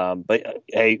 But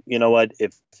hey, you know what?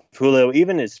 If Julio,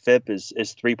 even his FIP is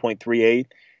 3.38,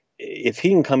 if he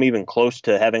can come even close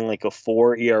to having like a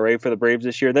 4 ERA for the Braves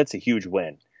this year, that's a huge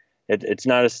win. It's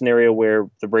not a scenario where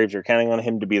the Braves are counting on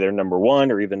him to be their number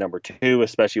 1 or even number 2,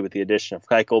 especially with the addition of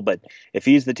Keuchel. But if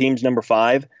he's the team's number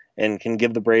 5 and can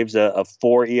give the Braves a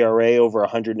 4 ERA over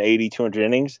 180, 200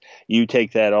 innings, you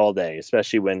take that all day,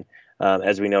 especially when,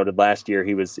 as we noted last year,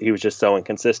 he was just so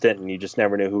inconsistent and you just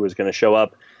never knew who was going to show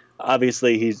up.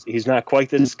 Obviously, he's not quite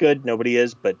this good. Nobody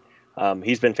is, but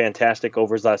he's been fantastic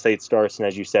over his last 8 starts. And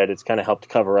as you said, it's kind of helped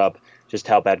cover up just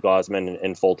how bad Gosman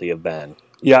and Fulte have been.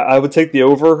 Yeah, I would take the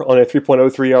over on a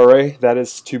 3.03 ERA. That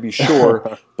is to be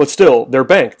sure. But still, they're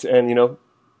banked. And,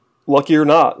 lucky or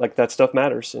not, like, that stuff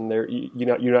matters. And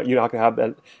you're not going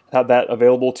to have that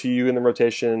available to you in the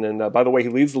rotation. And by the way, he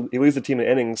leads the team in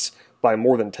innings by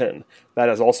more than 10. That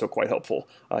is also quite helpful.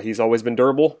 He's always been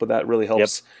durable, but that really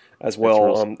helps. Yep. As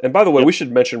well. And by the way, we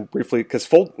should mention briefly, because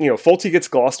Fulte gets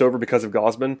glossed over because of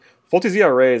Gosman. Fulte's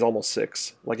ERA is almost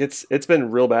 6. Like, it's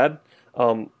been real bad.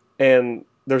 And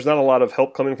there's not a lot of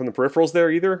help coming from the peripherals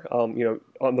there either. On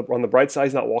the bright side,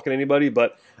 he's not walking anybody,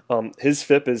 but his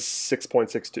FIP is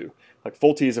 6.62. Like,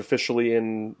 Fulte is officially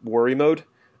in worry mode,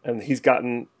 and he's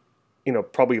gotten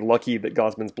probably lucky that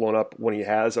Gosman's blown up when he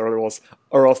has, or else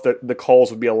the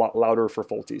calls would be a lot louder for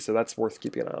Fulte. So that's worth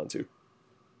keeping an eye on too.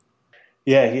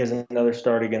 Yeah, he has another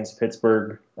start against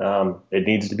Pittsburgh. It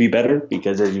needs to be better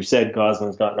because, as you said,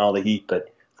 Gosman's gotten all the heat,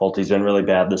 but Fulte's been really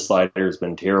bad. The slider's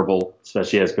been terrible,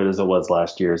 especially as good as it was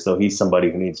last year. So he's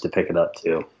somebody who needs to pick it up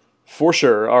too. For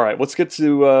sure. All right, let's get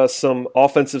to some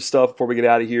offensive stuff before we get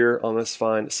out of here on this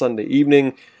fine Sunday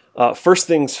evening. First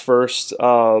things first,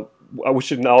 we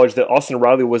should acknowledge that Austin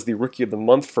Riley was the Rookie of the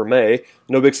Month for May.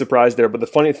 No big surprise there, but the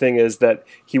funny thing is that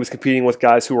he was competing with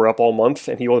guys who were up all month,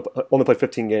 and he only played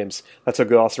 15 games. That's how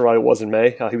good Austin Riley was in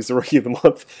May. He was the Rookie of the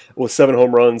Month with 7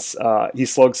 home runs. He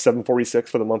slugged .746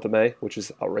 for the month of May, which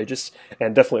is outrageous,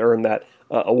 and definitely earned that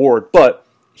award. But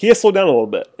he has slowed down a little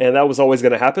bit, and that was always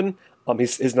going to happen.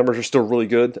 His numbers are still really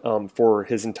good for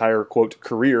his entire, quote,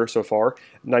 career so far,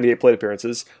 98 plate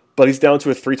appearances. But he's down to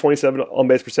a .327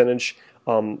 on-base percentage.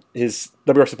 His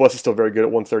WRC plus is still very good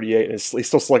at 138, and he's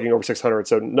still slugging over 600,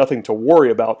 so nothing to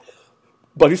worry about.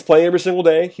 But he's playing every single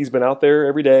day. He's been out there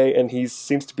every day, and he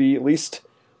seems to be at least,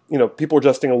 people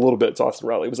adjusting a little bit to Austin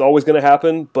Riley. It was always going to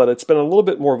happen, but it's been a little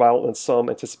bit more violent than some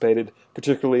anticipated,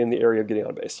 particularly in the area of getting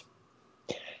on base.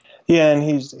 Yeah, and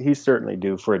he's certainly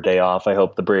due for a day off. I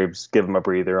hope the Braves give him a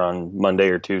breather on Monday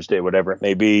or Tuesday, whatever it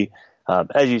may be.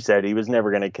 As you said, he was never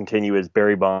going to continue his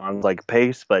Barry Bonds-like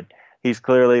pace, but he's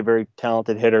clearly a very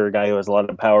talented hitter, a guy who has a lot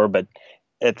of power, but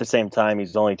at the same time,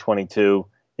 he's only 22.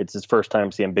 It's his first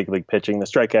time seeing big league pitching. The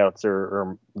strikeouts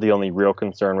are the only real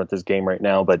concern with his game right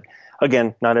now. But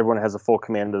again, not everyone has a full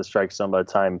command of the strike zone by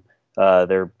the time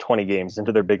they're 20 games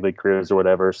into their big league careers or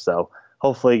whatever. So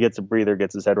hopefully he gets a breather,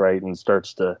 gets his head right, and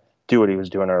starts to do what he was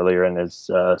doing earlier in his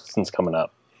since coming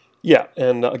up. Yeah,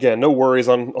 and again, no worries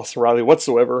on Austin Riley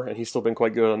whatsoever, and he's still been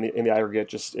quite good in the aggregate.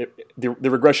 Just the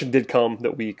regression did come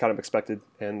that we kind of expected,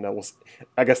 and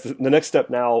I guess the next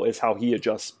step now is how he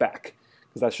adjusts back,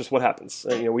 because that's just what happens.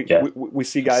 And, we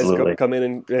see guys come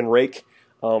in and rake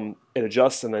and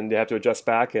adjust, and then they have to adjust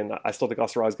back. And I still think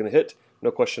Austin Riley's going to hit,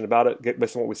 no question about it.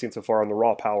 Based on what we've seen so far on the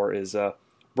raw power is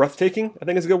breathtaking. I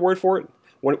think is a good word for it.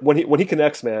 When he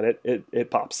connects, man,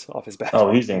 it pops off his bat.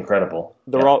 Oh, he's incredible.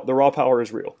 The raw power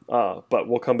is real. But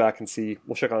we'll come back and see.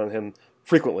 We'll check on him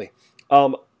frequently.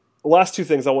 Last two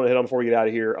things I want to hit on before we get out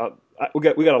of here. We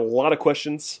got a lot of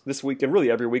questions this week, and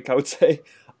really every week, I would say,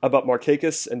 about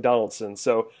Markakis and Donaldson.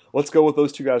 So let's go with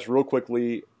those two guys real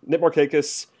quickly. Nick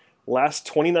Markakis, last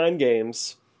 29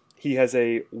 games, he has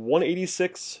a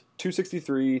 186,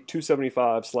 263,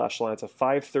 275 slash line. It's a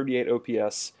 538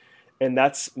 OPS. And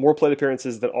that's more plate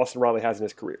appearances than Austin Riley has in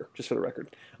his career, just for the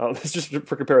record. It's just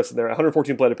for comparison there.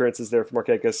 114 plate appearances there for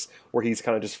Markakis, where he's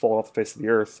kind of just fallen off the face of the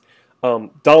earth.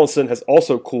 Donaldson has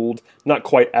also cooled, not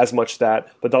quite as much that,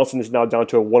 but Donaldson is now down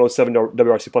to a 107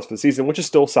 WRC plus for the season, which is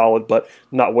still solid, but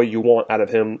not what you want out of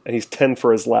him. And he's 10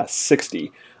 for his last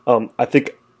 60. I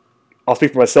think I'll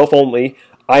speak for myself only.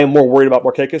 I am more worried about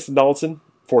Markakis than Donaldson,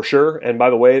 for sure. And by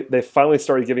the way, they finally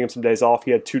started giving him some days off.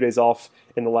 He had 2 days off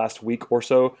in the last week or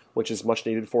so, which is much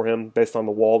needed for him based on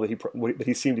the wall that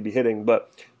he seemed to be hitting.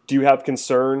 But do you have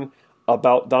concern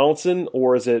about Donaldson,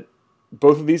 or is it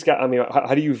both of these guys? I mean,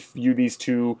 how do you view these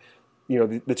two,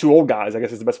 the two old guys, I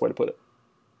guess is the best way to put it.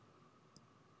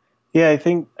 Yeah, I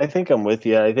think I'm with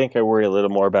you. I think I worry a little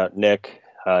more about Nick,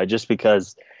 just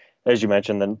because, as you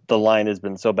mentioned, the line has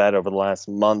been so bad over the last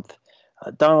month.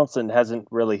 Donaldson hasn't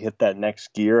really hit that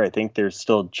next gear. I think there's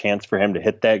still a chance for him to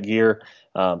hit that gear.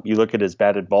 You look at his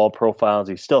batted ball profiles,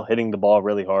 he's still hitting the ball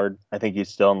really hard. I think he's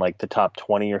still in like the top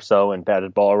 20 or so in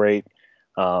batted ball rate.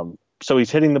 So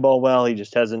he's hitting the ball well. He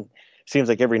just hasn't, seems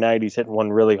like every night he's hitting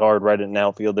one really hard right at an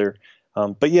outfielder.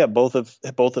 But yeah, both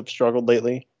have struggled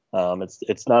lately.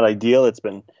 It's not ideal. It's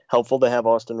been helpful to have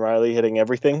Austin Riley hitting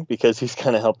everything because he's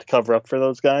kind of helped cover up for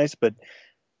those guys. But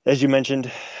as you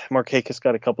mentioned, Markakis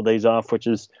got a couple days off, which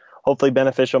is hopefully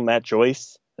beneficial. Matt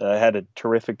Joyce had a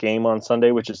terrific game on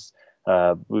Sunday, which is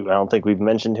I don't think we've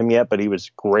mentioned him yet, but he was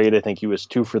great. I think he was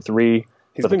 2 for 3.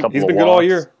 He's been good all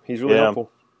year. He's really helpful.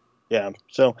 Yeah.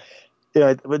 So,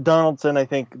 with Donaldson, I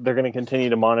think they're going to continue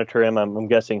to monitor him. I'm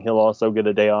guessing he'll also get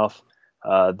a day off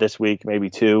this week, maybe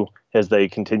 2, as they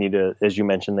continue to, as you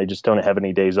mentioned, they just don't have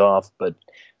any days off. But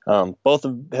both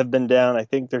have been down. I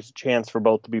think there's a chance for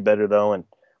both to be better, though, and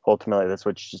ultimately that's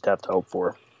what you just have to hope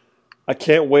for. I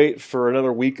can't wait for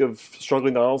another week of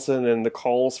struggling Donaldson and the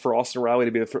calls for Austin Riley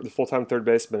to be the full-time third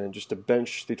baseman and just to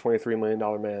bench the $23 million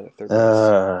man at third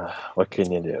base. What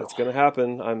can you do? It's going to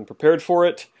happen. I'm prepared for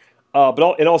it.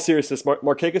 But in all seriousness,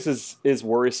 Markakis is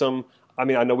worrisome. I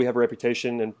mean, I know we have a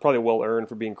reputation and probably well-earned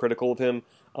for being critical of him.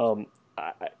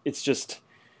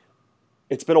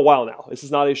 It's been a while now. This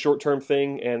is not a short-term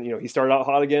thing, and he started out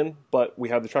hot again, but we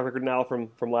have the track record now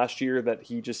from last year that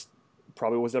he just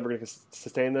probably was never going to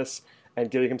sustain this, and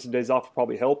giving him some days off will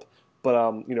probably help.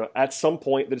 But at some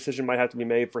point, the decision might have to be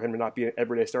made for him to not be an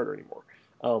everyday starter anymore.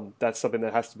 That's something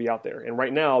that has to be out there. And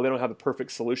right now, they don't have a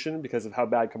perfect solution because of how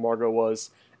bad Camargo was,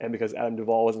 and because Adam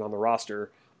Duvall isn't on the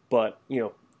roster. But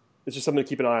it's just something to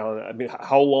keep an eye on. I mean,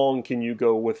 how long can you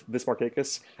go with this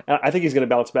Markakis? I think he's going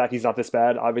to bounce back. He's not this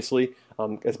bad, obviously,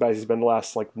 as bad as he's been the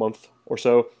last month or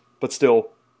so. But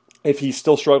still, if he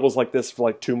still struggles like this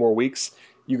for 2 more weeks,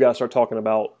 you got to start talking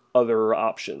about other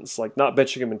options, like not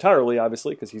benching him entirely,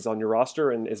 obviously, because he's on your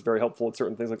roster and is very helpful at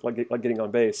certain things like getting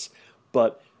on base.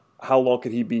 But how long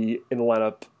could he be in the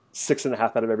lineup 6.5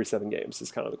 out of every 7 games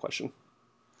is kind of the question.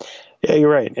 Yeah, you're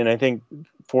right. And I think,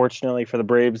 fortunately for the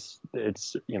Braves,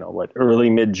 it's, early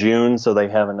mid-June, so they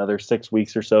have another 6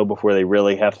 weeks or so before they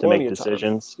really have to make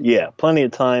decisions. Yeah, plenty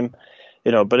of time.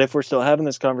 But if we're still having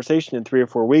this conversation in 3 or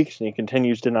 4 weeks and he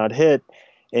continues to not hit,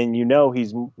 and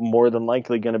he's more than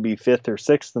likely going to be 5th or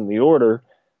 6th in the order,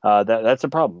 that's a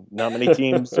problem. Not many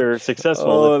teams are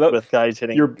successful with guys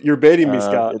hitting. You're baiting me,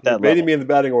 Scott. You're baiting me in the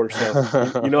batting order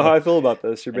stuff. You know how I feel about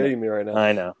this. You're baiting me right now.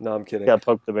 I know. No, I'm kidding. Got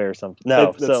poked the bear or something.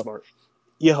 No, that's smart.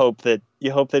 You hope that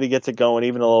he gets it going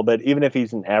even a little bit, even if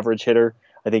he's an average hitter.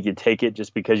 I think you take it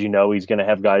just because you know he's going to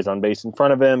have guys on base in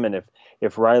front of him. And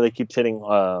if Riley keeps hitting,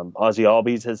 Ozzy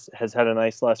Albies has had a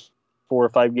nice last 4 or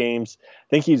 5 games. I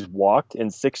think he's walked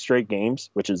in 6 straight games,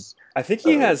 which is I think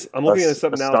he has. I'm looking at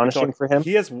something now. Astonishing for him.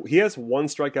 He has 1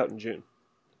 strikeout in June,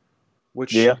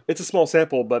 which it's a small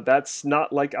sample, but that's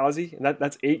not like Ozzy. And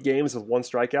that's 8 games with 1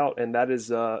 strikeout, and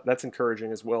that's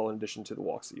encouraging as well. In addition to the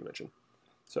walks that you mentioned.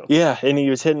 So yeah, and he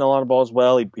was hitting a lot of balls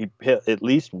well. He hit at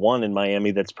least one in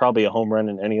Miami. That's probably a home run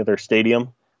in any other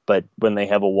stadium. But when they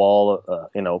have a wall,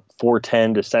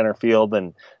 410 to center field,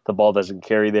 and the ball doesn't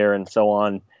carry there, and so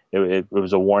on, it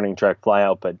was a warning track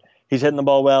flyout. But he's hitting the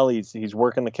ball well. He's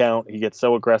working the count. He gets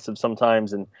so aggressive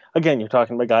sometimes. And again, you're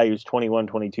talking about a guy who's 21,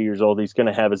 22 years old. He's going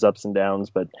to have his ups and downs.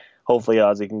 But hopefully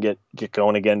Ozzy can get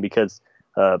going again because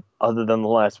other than the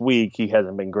last week, he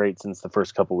hasn't been great since the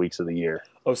first couple weeks of the year.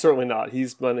 Oh, certainly not.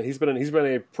 He's been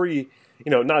a pretty,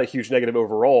 not a huge negative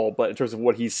overall, but in terms of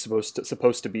what he's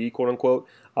supposed to be, quote unquote,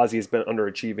 Ozzy has been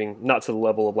underachieving, not to the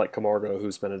level of like Camargo,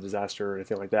 who's been a disaster or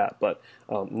anything like that, but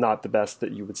not the best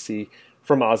that you would see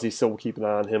from Ozzy. So we'll keep an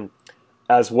eye on him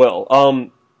as well. All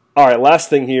right, last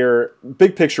thing here,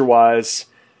 big picture wise,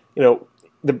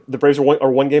 the Braves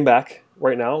are one game back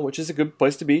right now, which is a good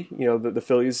place to be. The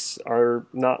Phillies are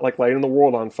not like lighting the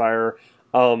world on fire.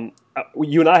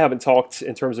 You and I haven't talked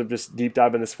in terms of just deep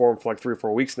dive in this forum for like 3 or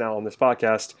 4 weeks now on this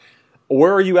podcast.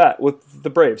 Where are you at with the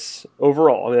Braves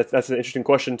overall? I mean, that's an interesting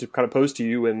question to kind of pose to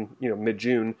you in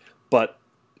mid-June. But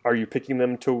are you picking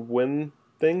them to win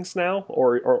things now,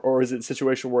 or is it a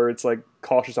situation where it's like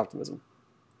cautious optimism?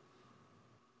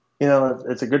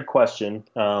 It's a good question.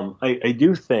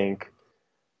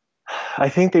 I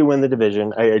think they win the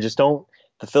division. I just don't.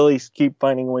 The Phillies keep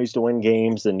finding ways to win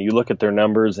games, and you look at their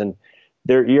numbers, and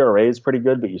their ERA is pretty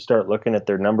good, but you start looking at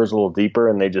their numbers a little deeper,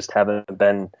 and they just haven't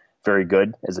been very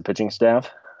good as a pitching staff.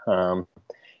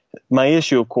 My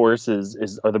issue, of course,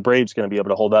 is are the Braves going to be able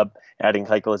to hold up? Adding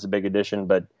Keuchel is a big addition,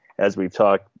 but as we've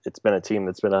talked, it's been a team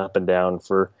that's been up and down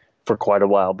for quite a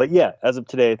while. But yeah, as of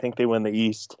today, I think they win the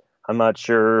East. I'm not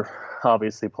sure.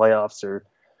 Obviously, playoffs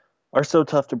are so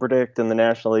tough to predict, and the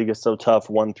National League is so tough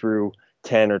 1 through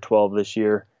 10 or 12 this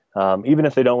year. Even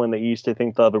if they don't win the East, I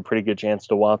think they'll have a pretty good chance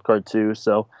to wild card too.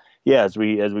 So yeah, as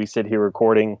we sit here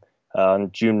recording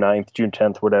on June 9th, June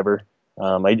 10th, whatever,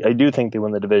 I do think they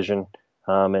win the division,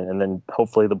 and then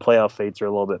hopefully the playoff fates are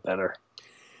a little bit better.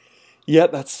 Yeah,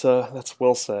 that's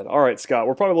well said. All right, Scott,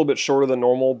 we're probably a little bit shorter than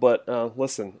normal, but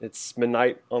listen, it's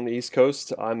midnight on the East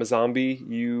Coast. I'm a zombie.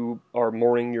 You are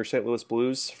mourning your St. Louis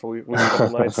Blues for a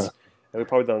couple nights, and we've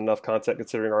probably done enough content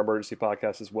considering our emergency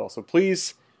podcast as well. So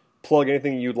please plug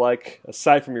anything you'd like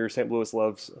aside from your St. Louis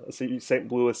loves,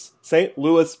 St.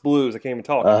 Louis Blues. I can't even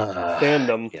talk.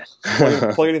 Fandom. Yes.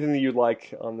 plug anything that you'd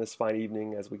like on this fine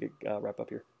evening as we get wrap up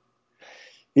here.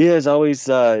 Yeah, as always,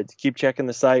 keep checking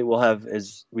the site.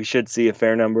 We should see a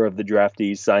fair number of the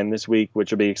draftees signed this week,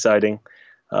 which will be exciting.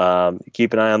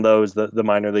 Keep an eye on those. The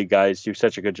minor league guys do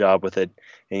such a good job with it.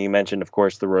 And you mentioned, of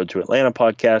course, the Road to Atlanta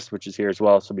podcast, which is here as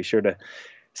well. So be sure to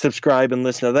subscribe and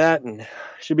listen to that. And it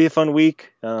should be a fun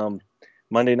week.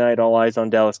 Monday night, all eyes on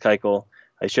Dallas Keuchel.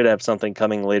 I should have something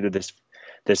coming later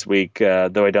this week,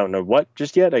 though I don't know what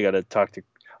just yet. I got to talk to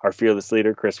our fearless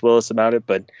leader, Chris Willis, about it.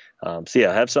 But so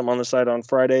yeah, I have something on the site on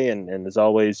Friday, and as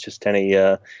always, just any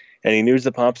news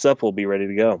that pops up, we'll be ready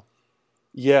to go.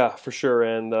 Yeah, for sure.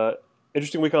 And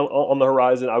interesting week on the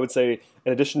horizon. I would say,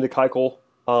 in addition to Keuchel,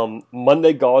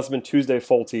 Monday Gausman, Tuesday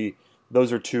Fulte.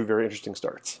 Those are 2 very interesting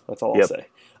starts. That's all I'll say.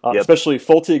 Especially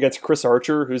Fulte against Chris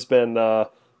Archer, who's been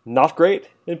not great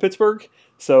in Pittsburgh.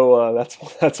 So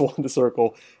that's one to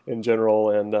circle in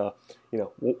general. And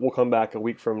we'll come back a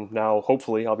week from now.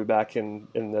 Hopefully, I'll be back in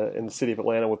the city of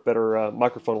Atlanta with better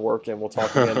microphone work, and we'll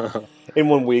talk again in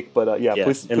 1 week. But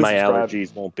please my subscribe.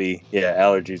 allergies won't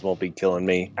be killing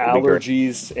me.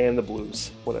 Allergies and the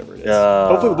Blues, whatever it is.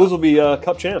 Hopefully, the Blues will be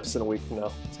Cup champs in a week from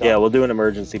now. Scott. Yeah, we'll do an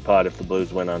emergency pod if the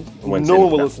Blues win on Wednesday. No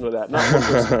one will listen to that. Not one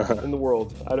person in the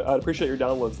world. I'd appreciate your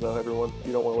downloads, though, everyone. If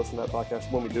you don't want to listen to that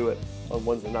podcast when we do it on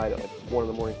Wednesday night at like 1 in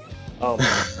the morning.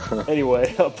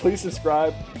 Anyway, please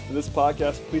subscribe to this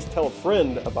podcast. Please tell a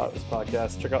friend about this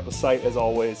podcast. Check out the site as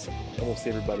always, and we'll see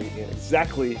everybody in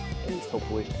exactly, at least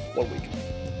hopefully, 1 week.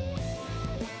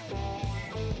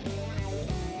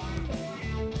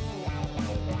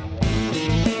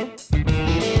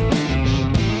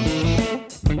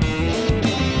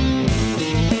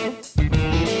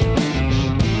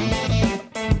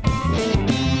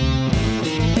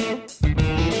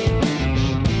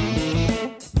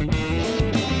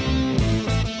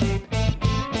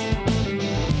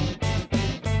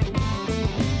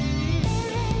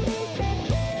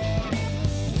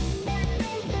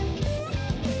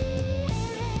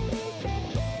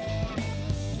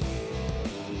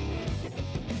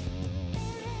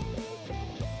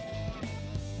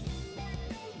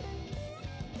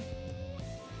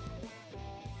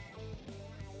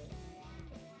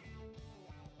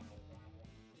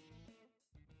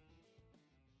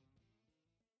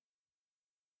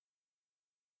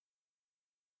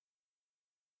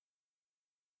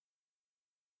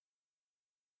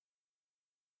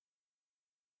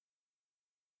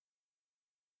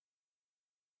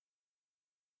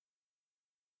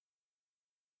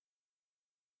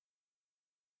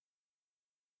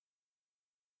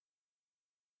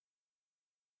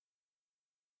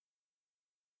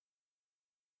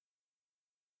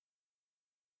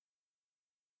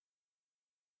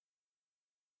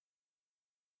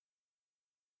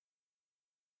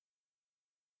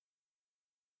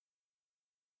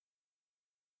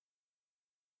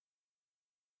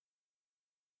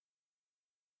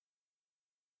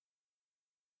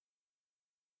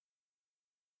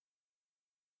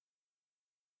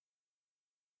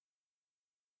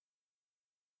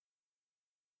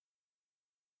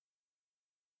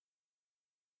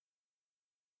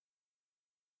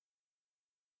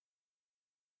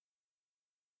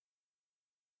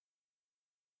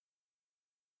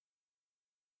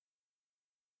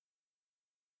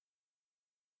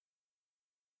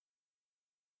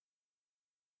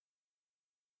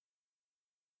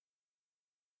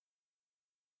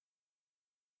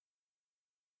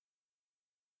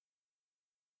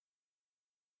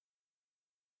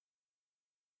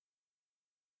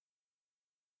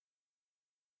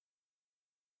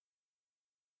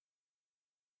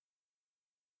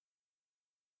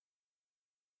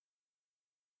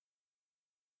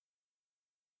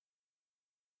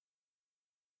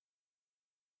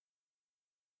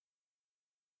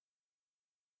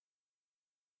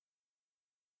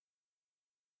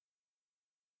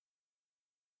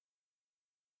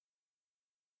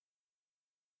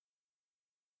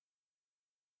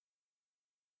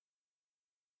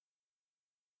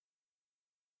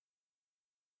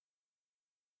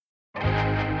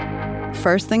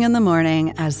 First thing in the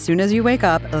morning, as soon as you wake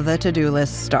up, the to-do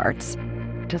list starts.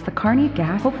 Does the car need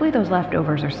gas? Hopefully those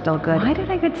leftovers are still good. Why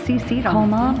did I get CC'd on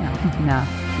Coleman? No.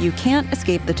 You can't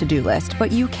escape the to-do list,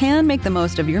 but you can make the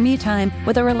most of your me time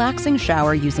with a relaxing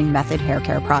shower using Method hair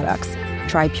care products.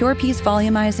 Try Pure Peace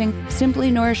Volumizing, Simply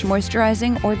Nourish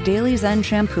Moisturizing, or Daily Zen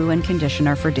Shampoo and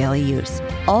Conditioner for daily use.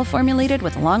 All formulated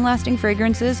with long-lasting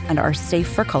fragrances and are safe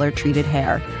for color-treated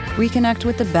hair. Reconnect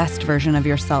with the best version of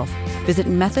yourself. Visit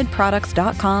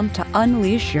methodproducts.com to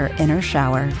unleash your inner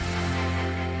shower.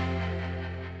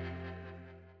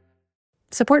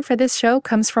 Support for this show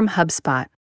comes from HubSpot.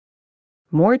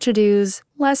 More to-dos,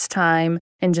 less time,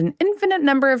 and an infinite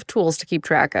number of tools to keep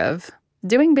track of.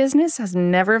 Doing business has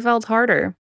never felt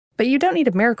harder. But you don't need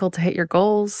a miracle to hit your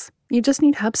goals. You just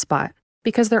need HubSpot,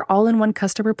 because their all-in-one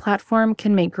customer platform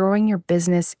can make growing your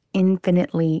business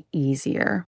infinitely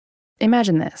easier.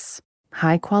 Imagine this: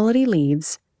 high-quality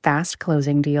leads, fast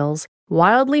closing deals,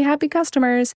 wildly happy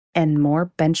customers, and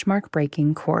more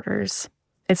benchmark-breaking quarters.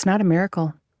 It's not a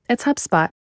miracle. It's HubSpot.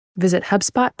 Visit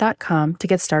HubSpot.com to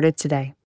get started today.